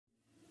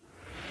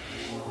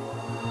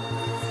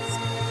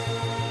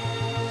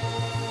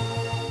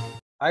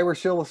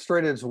Irish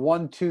Illustrated's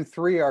 1, 2,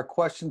 3. Our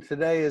question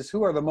today is,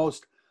 who are the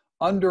most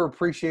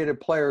underappreciated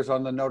players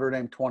on the Notre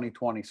Dame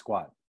 2020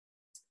 squad?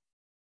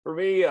 For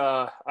me,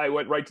 I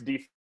went right to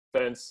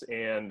defense,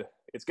 and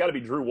it's got to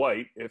be Drew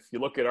White. If you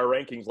look at our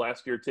rankings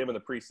last year, Tim, in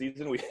the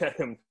preseason, we had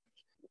him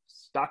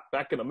stocked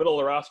back in the middle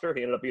of the roster.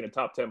 He ended up being a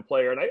top 10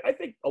 player. And I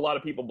think a lot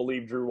of people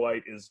believe Drew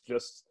White is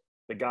just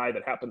the guy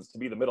that happens to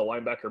be the middle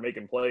linebacker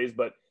making plays.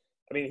 But,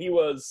 I mean, he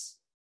was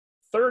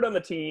third on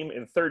the team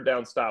in third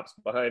down stops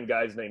behind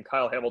guys named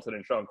Kyle Hamilton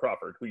and Sean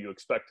Crawford, who you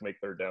expect to make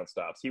third down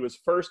stops. He was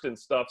first in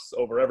stuffs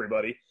over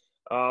everybody.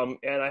 And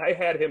I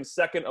had him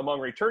second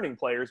among returning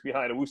players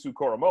behind Owusu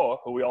Koromoa,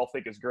 who we all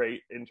think is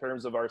great in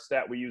terms of our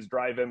stat. We use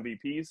drive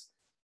MVPs.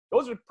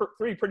 Those are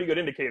three pretty good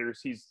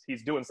indicators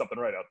he's doing something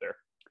right out there.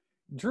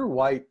 Drew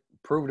White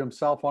proved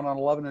himself on an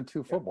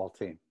 11-2 football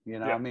team.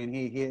 I mean,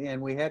 he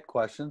and we had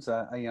questions.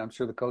 I'm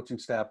sure the coaching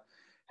staff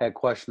had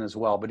questions as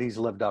well, but he's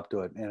lived up to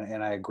it,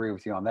 and I agree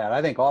with you on that.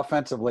 I think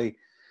offensively,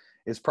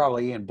 it's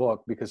probably Ian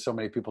Book, because so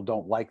many people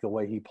don't like the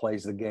way he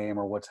plays the game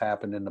or what's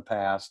happened in the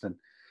past, and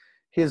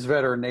his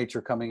veteran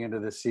nature coming into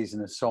this season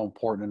is so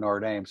important in Notre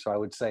Dame. So I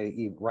would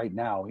say right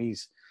now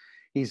he's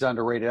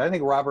underrated. I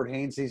think Robert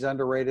Haynes, he's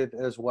underrated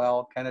as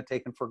well, kind of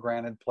taken for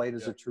granted, played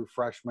as a true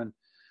freshman.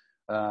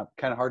 Kind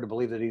of hard to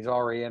believe that he's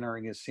already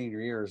entering his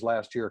senior year, his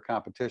last year of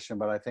competition,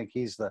 but I think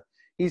he's the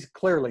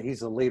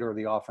leader of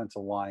the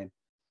offensive line.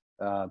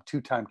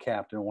 Two-time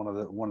captain, one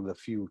of the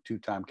few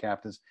two-time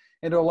captains,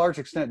 and to a large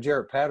extent,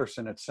 Jarrett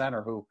Patterson at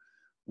center, who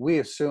we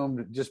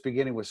assumed just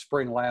beginning with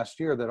spring last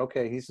year that,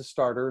 okay, he's a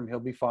starter and he'll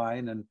be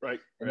fine. And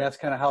that's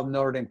kind of how the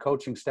Notre Dame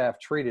coaching staff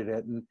treated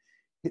it. And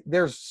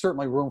there's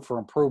certainly room for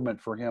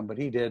improvement for him, but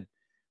he did,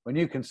 when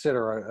you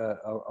consider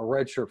a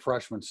redshirt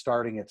freshman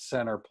starting at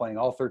center, playing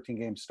all 13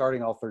 games,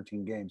 starting all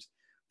 13 games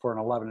for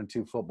an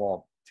 11-2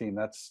 football team,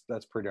 that's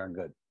pretty darn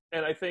good.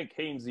 And I think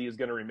Hainsey is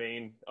going to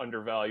remain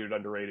undervalued,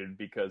 underrated,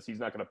 because he's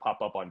not going to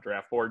pop up on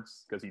draft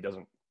boards because he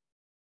doesn't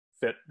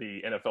fit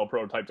the NFL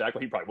prototype tackle.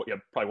 He probably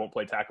won't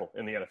play tackle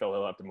in the NFL.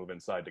 He'll have to move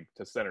inside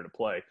to center to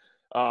play.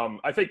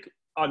 I think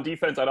on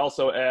defense, I'd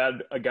also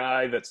add a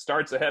guy that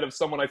starts ahead of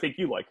someone I think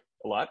you like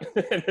a lot,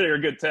 and they're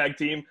a good tag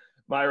team,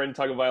 Myron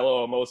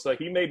Tagovailoa-Amosa.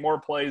 He made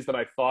more plays than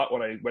I thought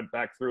when I went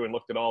back through and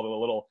looked at all the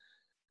little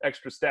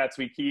extra stats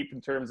we keep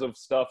in terms of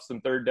stuffs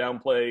and third down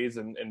plays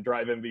and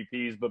drive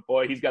MVPs. But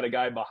boy, he's got a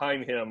guy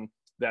behind him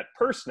that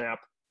per snap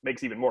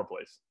makes even more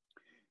plays.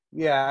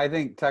 Yeah, I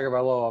think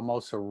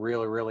Tagovailoa-Amosa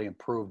really, really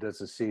improved as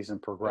the season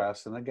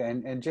progressed. And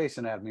again, and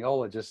Jason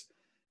Admiola just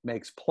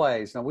makes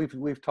plays. Now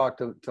we've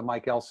talked to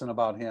Mike Elson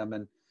about him,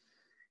 and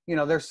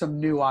there's some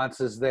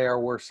nuances there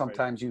where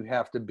sometimes you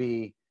have to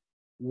be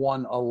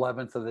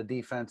 1/11th of the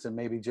defense, and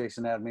maybe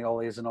Jason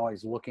Admiola isn't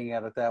always looking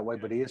at it that way,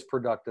 but he is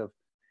productive.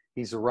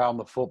 He's around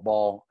the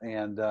football,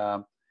 and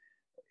a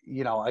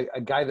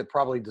guy that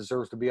probably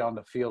deserves to be on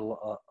the field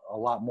a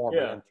lot more,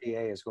 but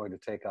MTA is going to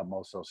take up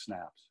most of those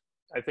snaps.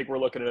 I think we're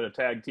looking at a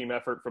tag team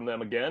effort from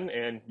them again,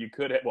 and you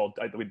could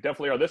we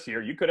definitely are this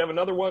year. You could have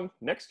another one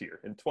next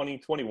year in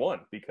 2021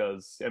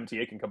 because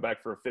MTA can come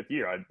back for a fifth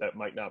year. That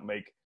might not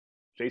make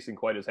Jason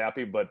quite as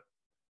happy, but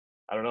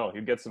I don't know. You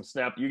get some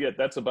snap.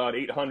 That's about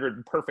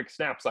 800 perfect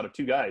snaps out of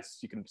two guys.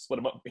 You can split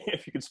them up.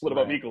 If you can split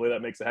them up equally,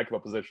 that makes a heck of a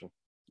position.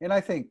 And I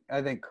think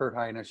Kurt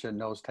Hinish at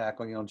nose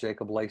tackle,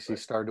 Jacob Lacey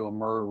started to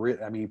emerge.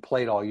 I mean, he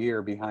played all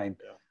year behind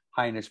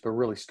Hinish, but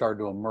really started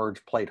to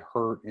emerge, played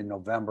hurt in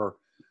November,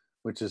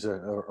 which is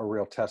a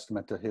real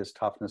testament to his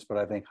toughness. But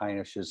I think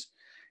Hinish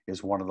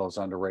is one of those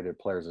underrated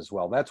players as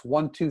well. That's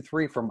 1, 2,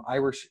 3 from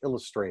Irish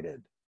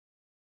Illustrated.